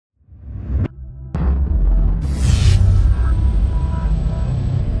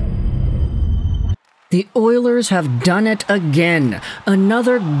The Oilers have done it again.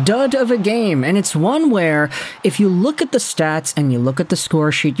 Another dud of a game, and it's one where, if you look at the stats and you look at the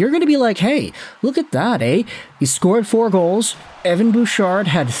score sheet, you're going to be like, hey, look at that, eh? He scored 4 goals, Evan Bouchard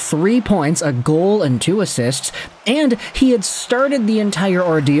had 3 points, a goal and 2 assists, and he had started the entire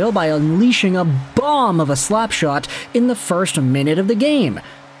ordeal by unleashing a bomb of a slap shot in the first minute of the game.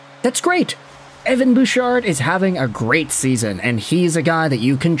 That's great. Evan Bouchard is having a great season, and he's a guy that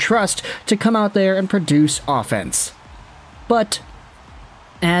you can trust to come out there and produce offense. But,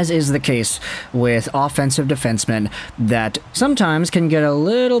 as is the case with offensive defensemen that sometimes can get a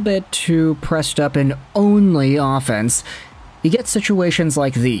little bit too pressed up in only offense, you get situations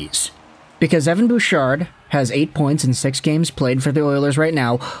like these. Because Evan Bouchard has 8 points in 6 games played for the Oilers right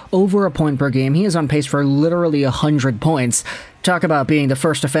now, over a point per game. He is on pace for literally 100 points. Talk about being the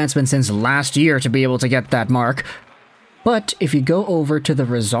first defenseman since last year to be able to get that mark. But if you go over to the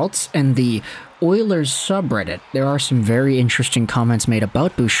results and the Oilers subreddit, there are some very interesting comments made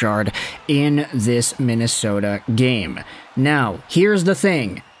about Bouchard in this Minnesota game. Now, here's the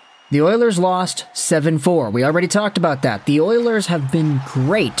thing. The Oilers lost 7-4. We already talked about that. The Oilers have been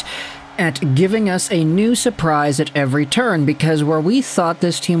great at giving us a new surprise at every turn, because where we thought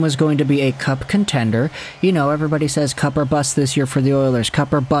this team was going to be a cup contender, you know, everybody says cup or bust this year for the Oilers,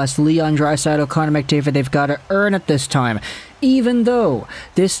 cup or bust, Leon Draisaitl, Conor McDavid, they've got to earn it this time. Even though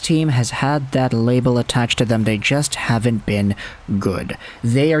this team has had that label attached to them, they just haven't been good.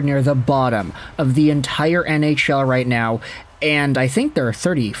 They are near the bottom of the entire NHL right now, and I think they're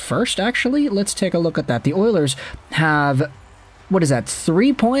 31st, actually. Let's take a look at that. The Oilers have, what is that,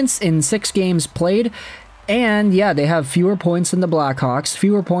 3 points in 6 games played? And yeah, they have fewer points than the Blackhawks,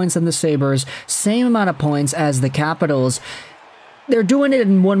 fewer points than the Sabres, same amount of points as the Capitals. They're doing it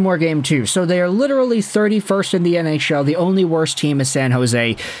in one more game too, so they are literally 31st in the NHL. The only worst team is San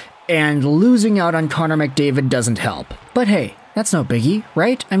Jose, and losing out on Conor McDavid doesn't help. But hey, that's no biggie,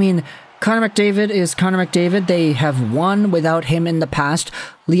 right? I mean, Conor McDavid is Conor McDavid. They have won without him in the past.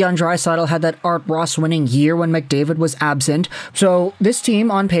 Leon Draisaitl had that Art Ross winning year when McDavid was absent. So this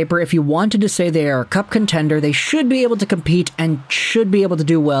team, on paper, if you wanted to say they are a cup contender, they should be able to compete and should be able to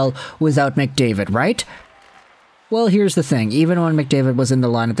do well without McDavid, right? Well, here's the thing. Even when McDavid was in the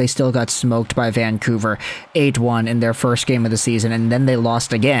lineup, they still got smoked by Vancouver 8-1 in their first game of the season, and then they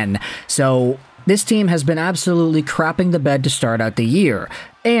lost again. So this team has been absolutely crapping the bed to start out the year.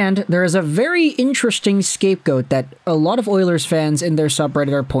 And there is a very interesting scapegoat that a lot of Oilers fans in their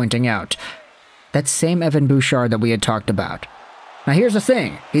subreddit are pointing out. That same Evan Bouchard that we had talked about. Now here's the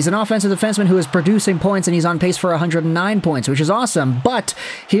thing. He's an offensive defenseman who is producing points, and he's on pace for 109 points, which is awesome. But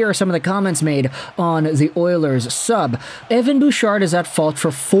here are some of the comments made on the Oilers sub. Evan Bouchard is at fault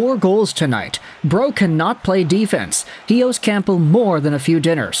for 4 goals tonight. Bro cannot play defense. He owes Campbell more than a few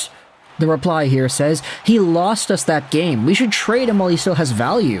dinners. The reply here says, he lost us that game. We should trade him while he still has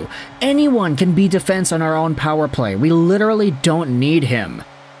value. Anyone can be defense on our own power play. We literally don't need him.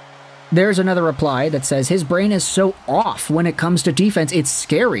 There's another reply that says his brain is so off when it comes to defense, it's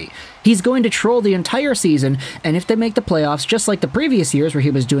scary. He's going to troll the entire season, and if they make the playoffs, just like the previous years where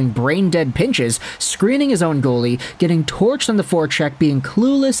he was doing brain-dead pinches, screening his own goalie, getting torched on the forecheck, being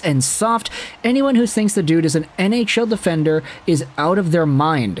clueless and soft, anyone who thinks the dude is an NHL defender is out of their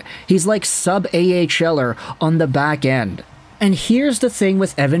mind. He's like sub-AHLer on the back end. And here's the thing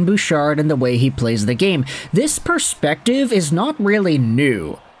with Evan Bouchard and the way he plays the game. This perspective is not really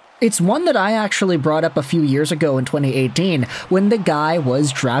new. It's one that I actually brought up a few years ago in 2018 when the guy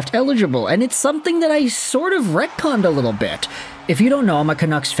was draft eligible, and it's something that I sort of retconned a little bit. If you don't know, I'm a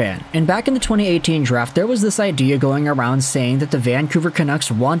Canucks fan, and back in the 2018 draft, there was this idea going around saying that the Vancouver Canucks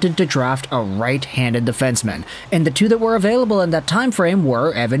wanted to draft a right-handed defenseman, and the 2 that were available in that time frame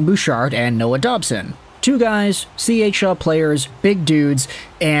were Evan Bouchard and Noah Dobson. 2 guys, CHL players, big dudes,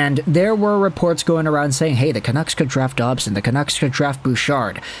 and there were reports going around saying, hey, the Canucks could draft Dobson, the Canucks could draft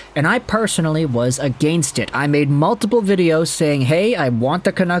Bouchard, and I personally was against it. I made multiple videos saying, hey, I want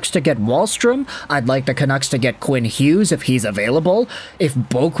the Canucks to get Wahlstrom, I'd like the Canucks to get Quinn Hughes if he's available, if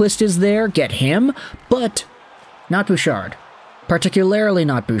Boquist is there, get him, but not Bouchard. Particularly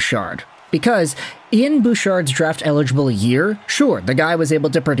not Bouchard. Because in Bouchard's draft-eligible year, sure, the guy was able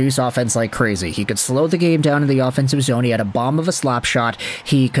to produce offense like crazy. He could slow the game down in the offensive zone, he had a bomb of a slap shot,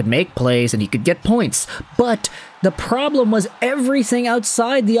 he could make plays, and he could get points. But the problem was everything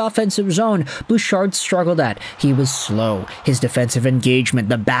outside the offensive zone Bouchard struggled at. He was slow, his defensive engagement,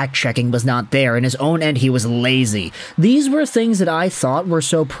 the back-checking was not there, in his own end he was lazy. These were things that I thought were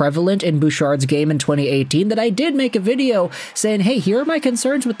so prevalent in Bouchard's game in 2018 that I did make a video saying, hey, here are my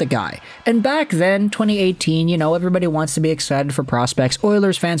concerns with the guy. And back then, again, 2018, you know, everybody wants to be excited for prospects.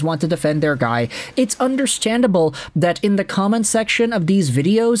 Oilers fans want to defend their guy. It's understandable that in the comment section of these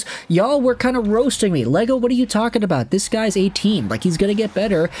videos, y'all were kind of roasting me. Lego, what are you talking about? This guy's 18. Like, he's going to get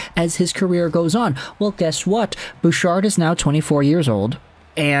better as his career goes on. Well, guess what? Bouchard is now 24 years old.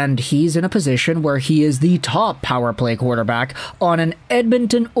 And he's in a position where he is the top power play quarterback on an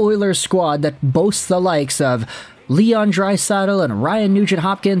Edmonton Oilers squad that boasts the likes of Leon Draisaitl and Ryan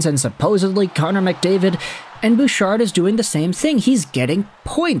Nugent-Hopkins and supposedly Connor McDavid. And Bouchard is doing the same thing. He's getting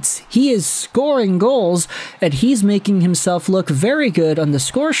points. He is scoring goals, and he's making himself look very good on the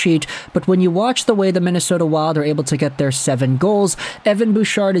score sheet. But when you watch the way the Minnesota Wild are able to get their 7 goals, Evan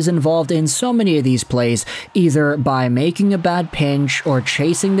Bouchard is involved in so many of these plays, either by making a bad pinch or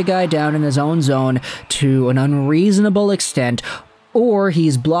chasing the guy down in his own zone to an unreasonable extent, or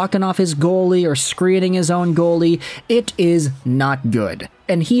he's blocking off his goalie or screening his own goalie. It is not good.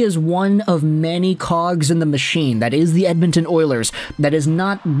 And he is one of many cogs in the machine that is the Edmonton Oilers that is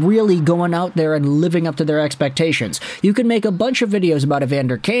not really going out there and living up to their expectations. You can make a bunch of videos about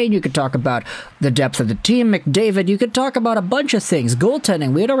Evander Kane, you could talk about the depth of the team, McDavid, you could talk about a bunch of things.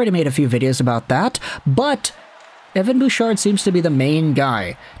 Goaltending, we had already made a few videos about that, but Evan Bouchard seems to be the main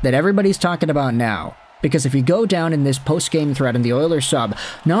guy that everybody's talking about now. Because if you go down in this post-game thread in the Oilers sub,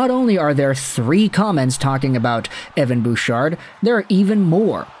 not only are there 3 comments talking about Evan Bouchard, there are even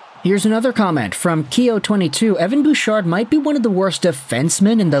more. Here's another comment from Keo22. Evan Bouchard might be one of the worst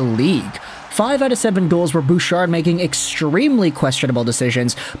defensemen in the league. 5 out of 7 goals were Bouchard making extremely questionable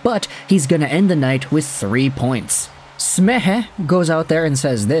decisions, but he's gonna end the night with 3 points. Smehe goes out there and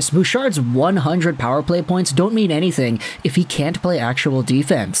says this: Bouchard's 100 power play points don't mean anything if he can't play actual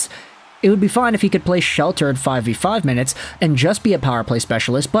defense. It would be fine if he could play sheltered 5v5 minutes and just be a power play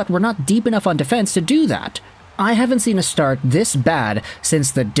specialist, but we're not deep enough on defense to do that. I haven't seen a start this bad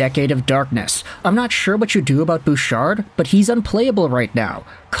since the Decade of Darkness. I'm not sure what you do about Bouchard, but he's unplayable right now,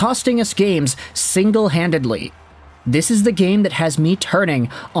 costing us games single-handedly. This is the game that has me turning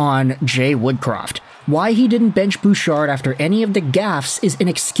on Jay Woodcroft. Why he didn't bench Bouchard after any of the gaffes is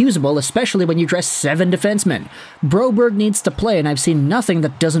inexcusable, especially when you dress 7 defensemen. Broberg needs to play, and I've seen nothing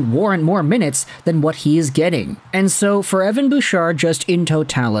that doesn't warrant more minutes than what he is getting. And so, for Evan Bouchard, just in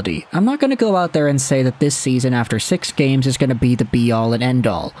totality, I'm not going to go out there and say that this season, after 6 games, is going to be the be-all and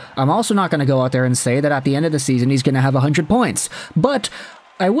end-all. I'm also not going to go out there and say that at the end of the season, he's going to have 100 points. But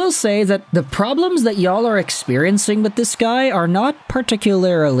I will say that the problems that y'all are experiencing with this guy are not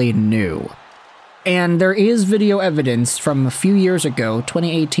particularly new. And there is video evidence from a few years ago,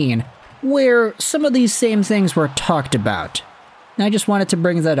 2018, where some of these same things were talked about. And I just wanted to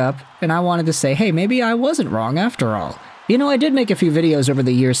bring that up, and I wanted to say, hey, maybe I wasn't wrong after all. You know, I did make a few videos over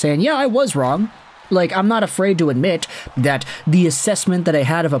the years saying, yeah, I was wrong. Like, I'm not afraid to admit that the assessment that I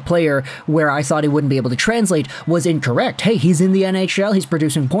had of a player where I thought he wouldn't be able to translate was incorrect. Hey, he's in the NHL, he's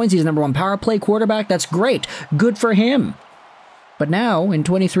producing points, he's #1 power play quarterback, that's great. Good for him. But now, in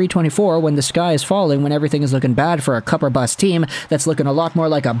 23-24, when the sky is falling, when everything is looking bad for a cup or bust team that's looking a lot more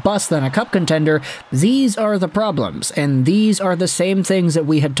like a bust than a cup contender, these are the problems, and these are the same things that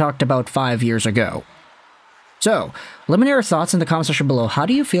we had talked about 5 years ago. So, let me know your thoughts in the comment section below. How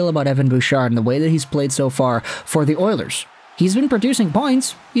do you feel about Evan Bouchard and the way that he's played so far for the Oilers? He's been producing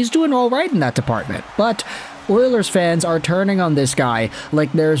points, he's doing all right in that department, but Oilers fans are turning on this guy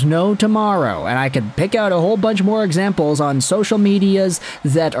like there's no tomorrow, and I could pick out a whole bunch more examples on social medias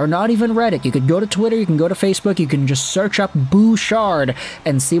that are not even Reddit. You could go to Twitter, you can go to Facebook, you can just search up Bouchard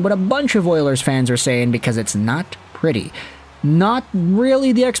and see what a bunch of Oilers fans are saying, because it's not pretty. Not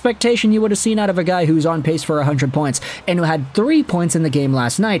really the expectation you would have seen out of a guy who's on pace for 100 points and who had 3 points in the game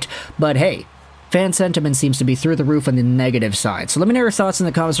last night, but hey, fan sentiment seems to be through the roof on the negative side. So let me know your thoughts in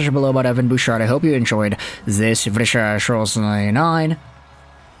the comment section below about Evan Bouchard. I hope you enjoyed this video,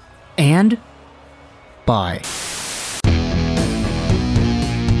 and bye.